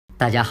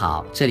大家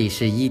好，这里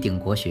是一顶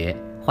国学，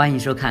欢迎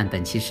收看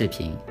本期视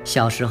频。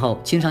小时候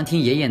经常听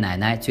爷爷奶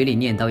奶嘴里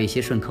念叨一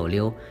些顺口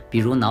溜，比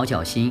如挠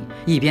脚心，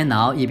一边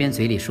挠一边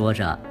嘴里说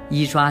着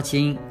一抓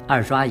金，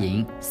二抓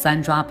银，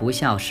三抓不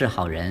孝是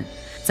好人。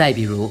再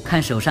比如看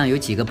手上有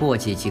几个簸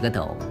箕几个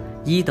斗，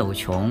一斗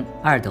穷，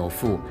二斗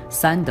富，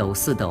三斗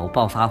四斗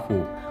暴发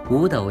户，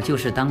五斗就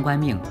是当官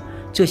命。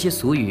这些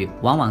俗语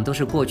往往都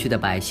是过去的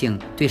百姓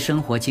对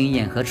生活经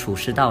验和处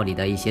事道理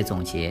的一些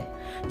总结，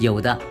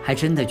有的还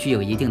真的具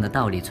有一定的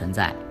道理存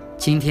在。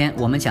今天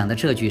我们讲的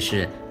这句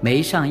是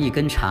眉上一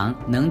根长，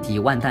能抵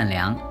万担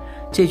粮。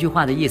这句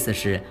话的意思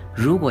是，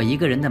如果一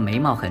个人的眉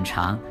毛很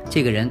长，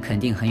这个人肯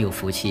定很有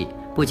福气，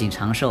不仅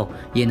长寿，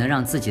也能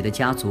让自己的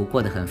家族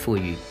过得很富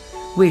裕。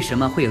为什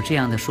么会有这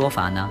样的说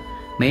法呢？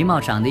眉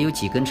毛长得有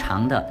几根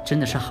长的，真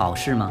的是好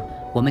事吗？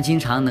我们经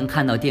常能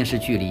看到电视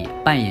剧里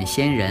扮演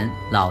仙人、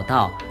老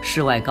道、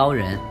世外高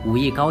人、武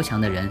艺高强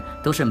的人，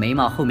都是眉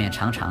毛后面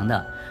长长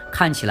的，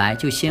看起来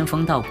就仙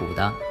风道骨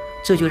的，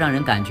这就让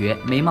人感觉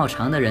眉毛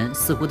长的人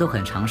似乎都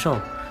很长寿。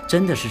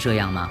真的是这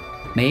样吗？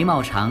眉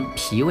毛长，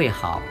脾胃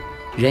好。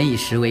人以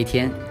食为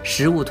天，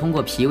食物通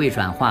过脾胃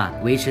转化，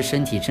维持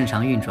身体正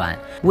常运转。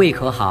胃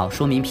口好，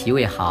说明脾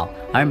胃好，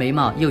而眉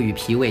毛又与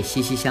脾胃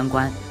息息相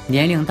关。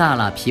年龄大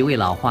了，脾胃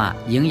老化，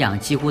营养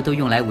几乎都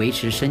用来维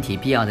持身体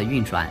必要的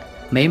运转。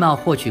眉毛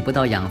获取不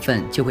到养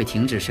分，就会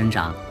停止生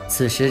长。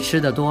此时吃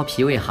得多，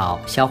脾胃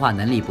好，消化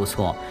能力不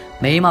错，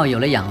眉毛有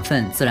了养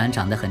分，自然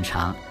长得很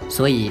长。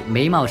所以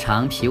眉毛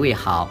长，脾胃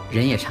好，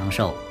人也长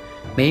寿。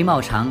眉毛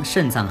长，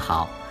肾脏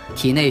好。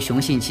体内雄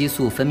性激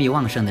素分泌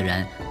旺盛的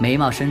人，眉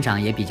毛生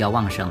长也比较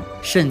旺盛，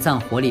肾脏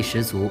活力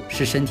十足，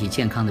是身体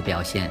健康的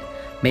表现。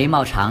眉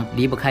毛长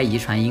离不开遗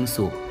传因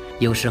素，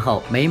有时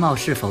候眉毛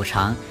是否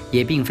长，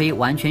也并非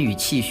完全与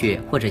气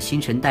血或者新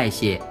陈代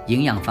谢、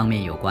营养方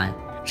面有关。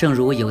正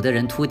如有的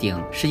人秃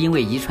顶是因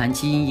为遗传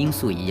基因因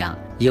素一样，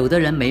有的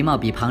人眉毛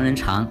比旁人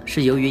长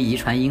是由于遗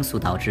传因素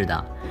导致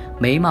的。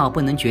眉毛不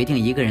能决定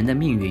一个人的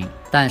命运，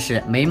但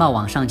是眉毛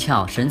往上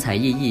翘，神采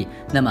奕奕，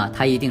那么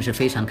他一定是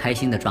非常开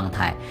心的状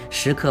态，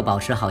时刻保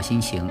持好心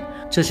情，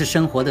这是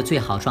生活的最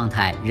好状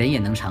态，人也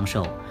能长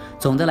寿。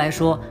总的来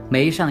说，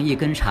眉上一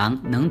根长，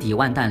能抵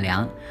万担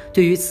粮。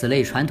对于此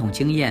类传统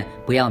经验，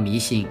不要迷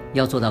信，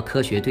要做到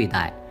科学对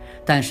待。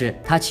但是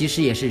它其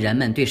实也是人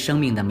们对生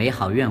命的美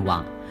好愿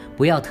望。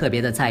不要特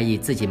别的在意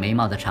自己眉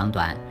毛的长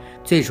短，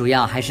最主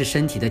要还是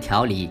身体的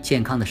调理，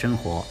健康的生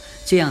活，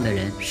这样的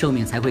人寿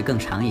命才会更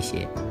长一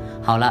些。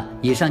好了，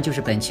以上就是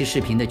本期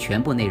视频的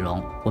全部内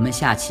容，我们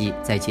下期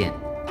再见。